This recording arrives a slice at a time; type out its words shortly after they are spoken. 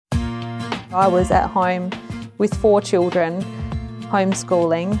I was at home with 4 children,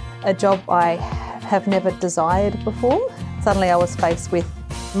 homeschooling, a job I have never desired before. Suddenly I was faced with,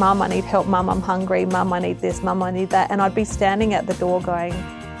 Mum, I need help, Mum, I'm hungry, Mum, I need this, Mum, I need that. And I'd be standing at the door going,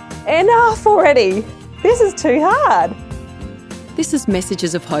 enough already, this is too hard. This is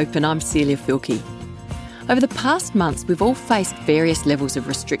Messages of Hope and I'm Celia Filkey. Over the past months, we've all faced various levels of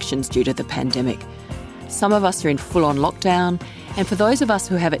restrictions due to the pandemic. Some of us are in full-on lockdown, and for those of us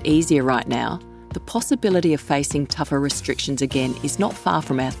who have it easier right now, the possibility of facing tougher restrictions again is not far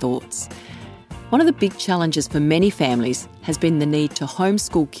from our thoughts. One of the big challenges for many families has been the need to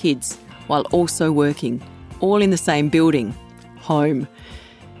homeschool kids while also working, all in the same building, home.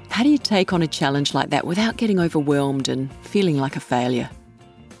 How do you take on a challenge like that without getting overwhelmed and feeling like a failure?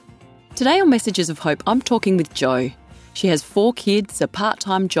 Today on Messages of Hope, I'm talking with Jo. She has 4 kids, a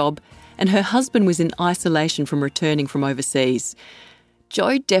part-time job, and her husband was in isolation from returning from overseas.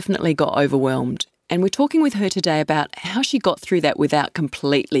 Jo definitely got overwhelmed, and we're talking with her today about how she got through that without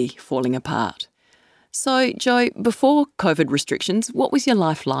completely falling apart. So, Jo, before COVID restrictions, what was your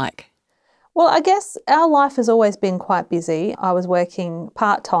life like? Well, I guess our life has always been quite busy. I was working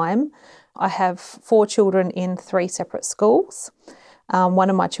part-time. I have 4 children in 3 separate schools. One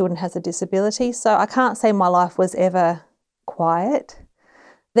of my children has a disability, so I can't say my life was ever quiet.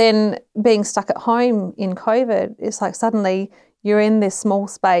 Then being stuck at home in COVID, it's like suddenly you're in this small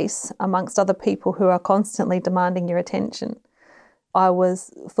space amongst other people who are constantly demanding your attention. I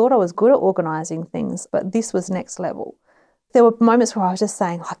thought I was good at organising things, but this was next level. There were moments where I was just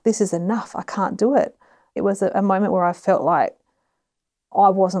saying, like, this is enough, I can't do it. It was a moment where I felt like I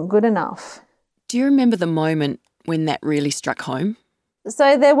wasn't good enough. Do you remember the moment when that really struck home?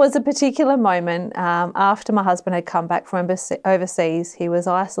 So there was a particular moment after my husband had come back from overseas. He was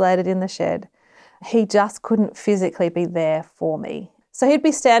isolated in the shed. He just couldn't physically be there for me. So he'd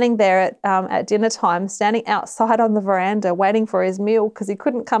be standing there at dinner time, standing outside on the veranda waiting for his meal because he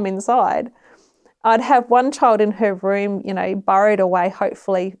couldn't come inside. I'd have one child in her room, burrowed away,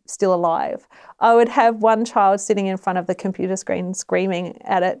 hopefully still alive. I would have one child sitting in front of the computer screen screaming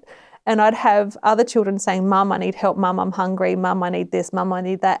at it. And I'd have other children saying, Mum, I need help, Mum, I'm hungry, Mum, I need this, Mum, I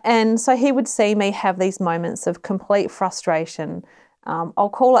need that. And so he would see me have these moments of complete frustration. I'll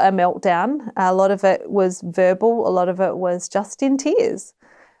call it a meltdown. A lot of it was verbal, a lot of it was just in tears.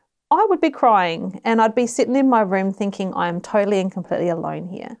 I would be crying and I'd be sitting in my room thinking I'm totally and completely alone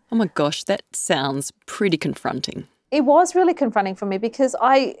here. Oh my gosh, that sounds pretty confronting. It was really confronting for me because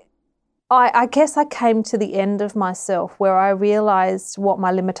I guess I came to the end of myself where I realised what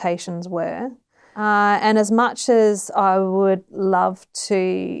my limitations were. And as much as I would love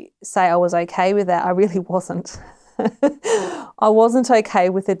to say I was okay with that, I really wasn't. I wasn't okay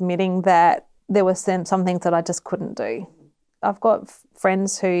with admitting that there were some things that I just couldn't do. I've got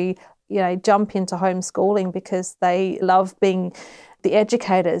friends who, jump into homeschooling because they love being the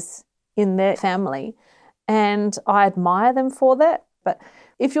educators in their family. And I admire them for that. But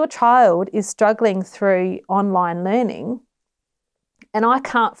if your child is struggling through online learning and I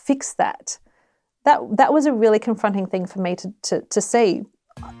can't fix that was a really confronting thing for me to see.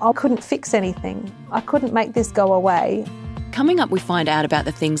 I couldn't fix anything. I couldn't make this go away. Coming up, we find out about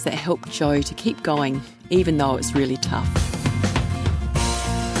the things that helped Jo to keep going, even though it's really tough.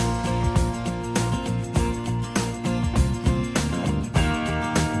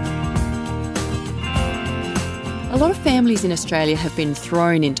 A lot of families in Australia have been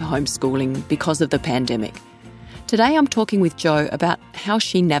thrown into homeschooling because of the pandemic. Today I'm talking with Jo about how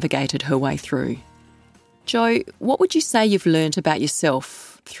she navigated her way through. Jo, what would you say you've learnt about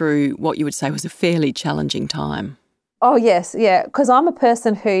yourself through what you would say was a fairly challenging time? Oh yes, yeah, because I'm a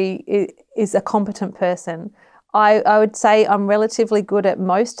person who is a competent person. I would say I'm relatively good at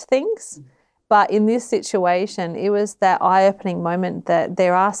most things, but in this situation it was that eye-opening moment that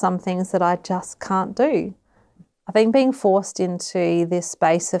there are some things that I just can't do. I think being forced into this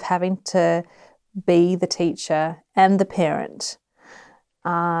space of having to be the teacher and the parent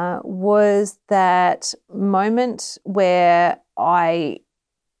was that moment where I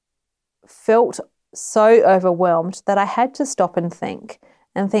felt so overwhelmed that I had to stop and think,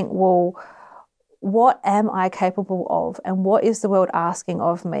 well, what am I capable of and what is the world asking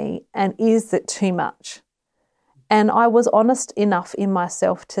of me and is it too much? And I was honest enough in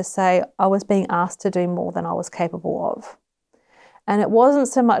myself to say I was being asked to do more than I was capable of. And it wasn't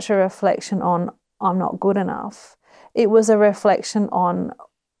so much a reflection on I'm not good enough. It was a reflection on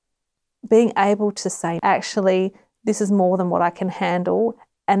being able to say, actually, this is more than what I can handle,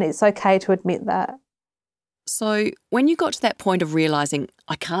 and it's okay to admit that. So when you got to that point of realising,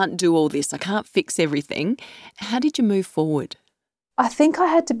 I can't do all this, I can't fix everything, how did you move forward? I think I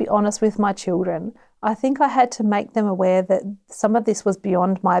had to be honest with my children. I think I had to make them aware that some of this was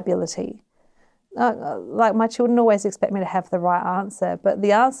beyond my ability. Like my children always expect me to have the right answer, but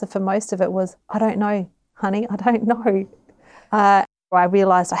the answer for most of it was, I don't know, honey, I don't know. I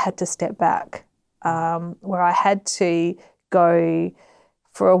realised I had to step back, where I had to go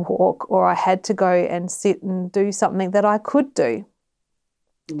for a walk, or I had to go and sit and do something that I could do.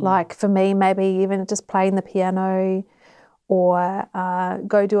 Like for me, maybe even just playing the piano, or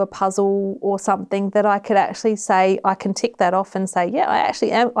go do a puzzle or something that I could actually say, I can tick that off and say, yeah, I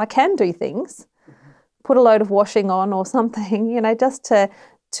actually am, I can do things. Put a load of washing on or something, you know, just to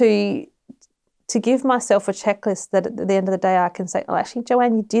give myself a checklist that at the end of the day I can say, oh, actually,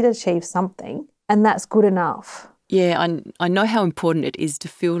 Joanne, you did achieve something, and that's good enough. Yeah, I know how important it is to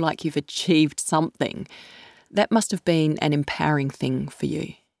feel like you've achieved something. That must have been an empowering thing for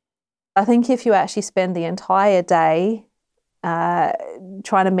you. I think if you actually spend the entire day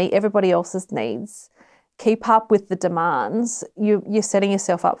trying to meet everybody else's needs, keep up with the demands, you're setting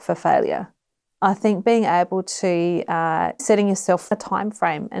yourself up for failure. I think being able to setting yourself a time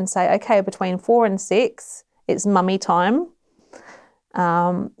frame and say, okay, between 4 and 6, it's mummy time.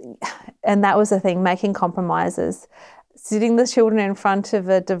 And that was the thing, making compromises. Sitting the children in front of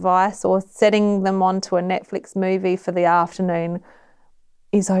a device or setting them onto a Netflix movie for the afternoon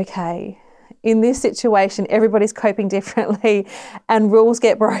is okay. In this situation, everybody's coping differently and rules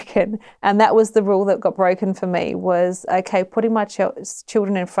get broken. And that was the rule that got broken for me was, okay, putting my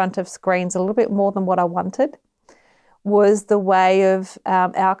children in front of screens a little bit more than what I wanted was the way of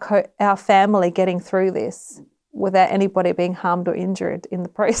our family getting through this without anybody being harmed or injured in the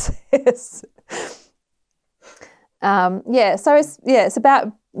process. So it's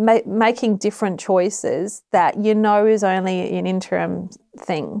about making different choices that you know is only an interim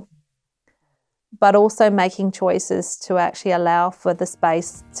thing, but also making choices to actually allow for the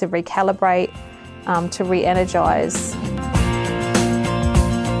space to recalibrate, to re-energise.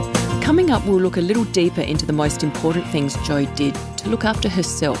 Coming up, we'll look a little deeper into the most important things Jo did to look after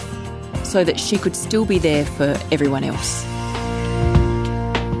herself so that she could still be there for everyone else.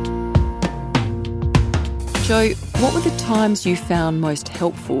 Jo, what were the times you found most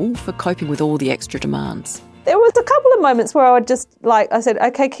helpful for coping with all the extra demands? There was a couple of moments where I would just, I said,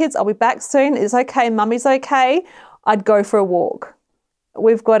 okay, kids, I'll be back soon. It's okay. Mummy's okay. I'd go for a walk.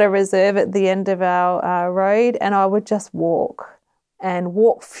 We've got a reserve at the end of our road, and I would just walk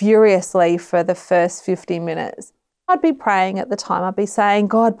furiously for the first 50 minutes. I'd be praying at the time. I'd be saying,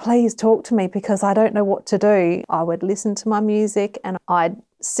 God, please talk to me because I don't know what to do. I would listen to my music and I'd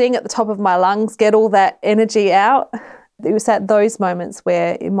sing at the top of my lungs, get all that energy out. It was at those moments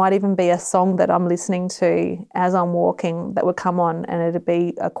where it might even be a song that I'm listening to as I'm walking that would come on, and it'd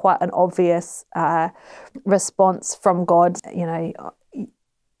be quite an obvious response from God, you know,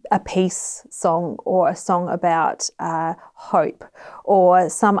 a peace song or a song about hope or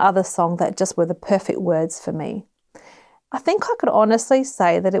some other song that just were the perfect words for me. I think I could honestly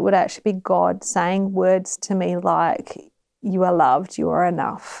say that it would actually be God saying words to me like, you are loved, you are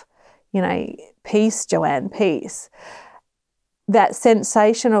enough, you know, peace, Joanne, peace. That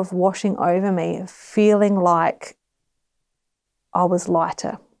sensation of washing over me, feeling like I was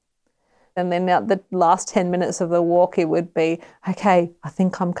lighter. And then the last 10 minutes of the walk, it would be, okay, I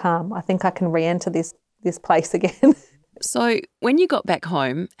think I'm calm. I think I can re-enter this place again. So when you got back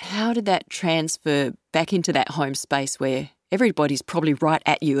home, how did that transfer back into that home space where everybody's probably right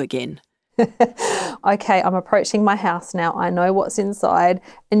at you again? Okay, I'm approaching my house now. I know what's inside.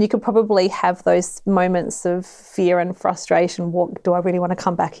 And you could probably have those moments of fear and frustration. What, do I really want to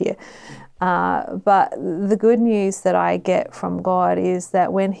come back here? But the good news that I get from God is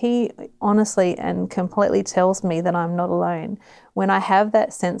that when He honestly and completely tells me that I'm not alone, when I have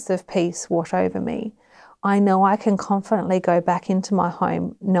that sense of peace wash over me, I know I can confidently go back into my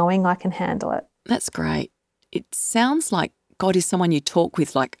home knowing I can handle it. That's great. It sounds like God is someone you talk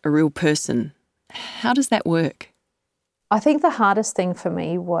with like a real person. How does that work? I think the hardest thing for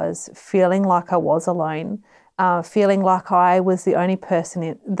me was feeling like I was alone, feeling like I was the only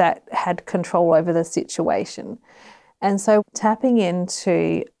person that had control over the situation. And so tapping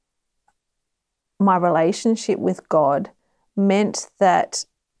into my relationship with God meant that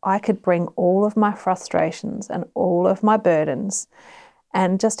I could bring all of my frustrations and all of my burdens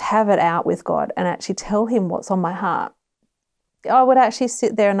and just have it out with God and actually tell Him what's on my heart. I would actually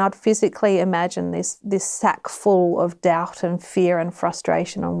sit there and I'd physically imagine this sack full of doubt and fear and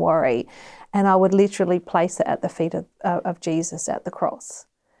frustration and worry, and I would literally place it at the feet of Jesus at the cross.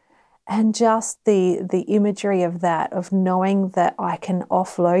 And just the imagery of that, of knowing that I can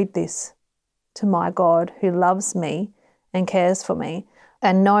offload this to my God who loves me and cares for me,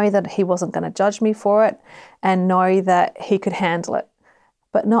 and know that he wasn't going to judge me for it, and know that he could handle it.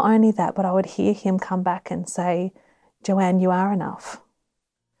 But not only that, but I would hear him come back and say, Joanne, you are enough.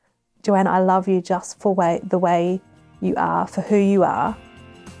 Joanne, I love you just for the way you are, for who you are.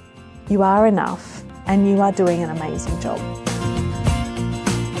 You are enough, and you are doing an amazing job.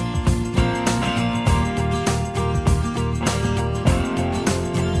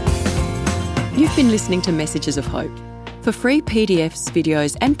 You've been listening to Messages of Hope. For free PDFs,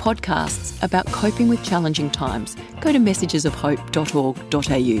 videos and podcasts about coping with challenging times, go to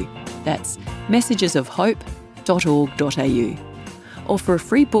messagesofhope.org.au. That's messagesofhope.org.au. Or for a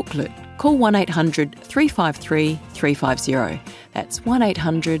free booklet, call 1800 353 350. That's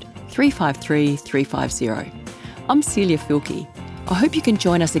 1800 353 350. I'm Celia Filkey. I hope you can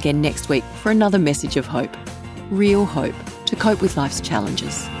join us again next week for another Message of Hope. Real hope to cope with life's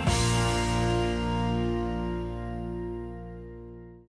challenges.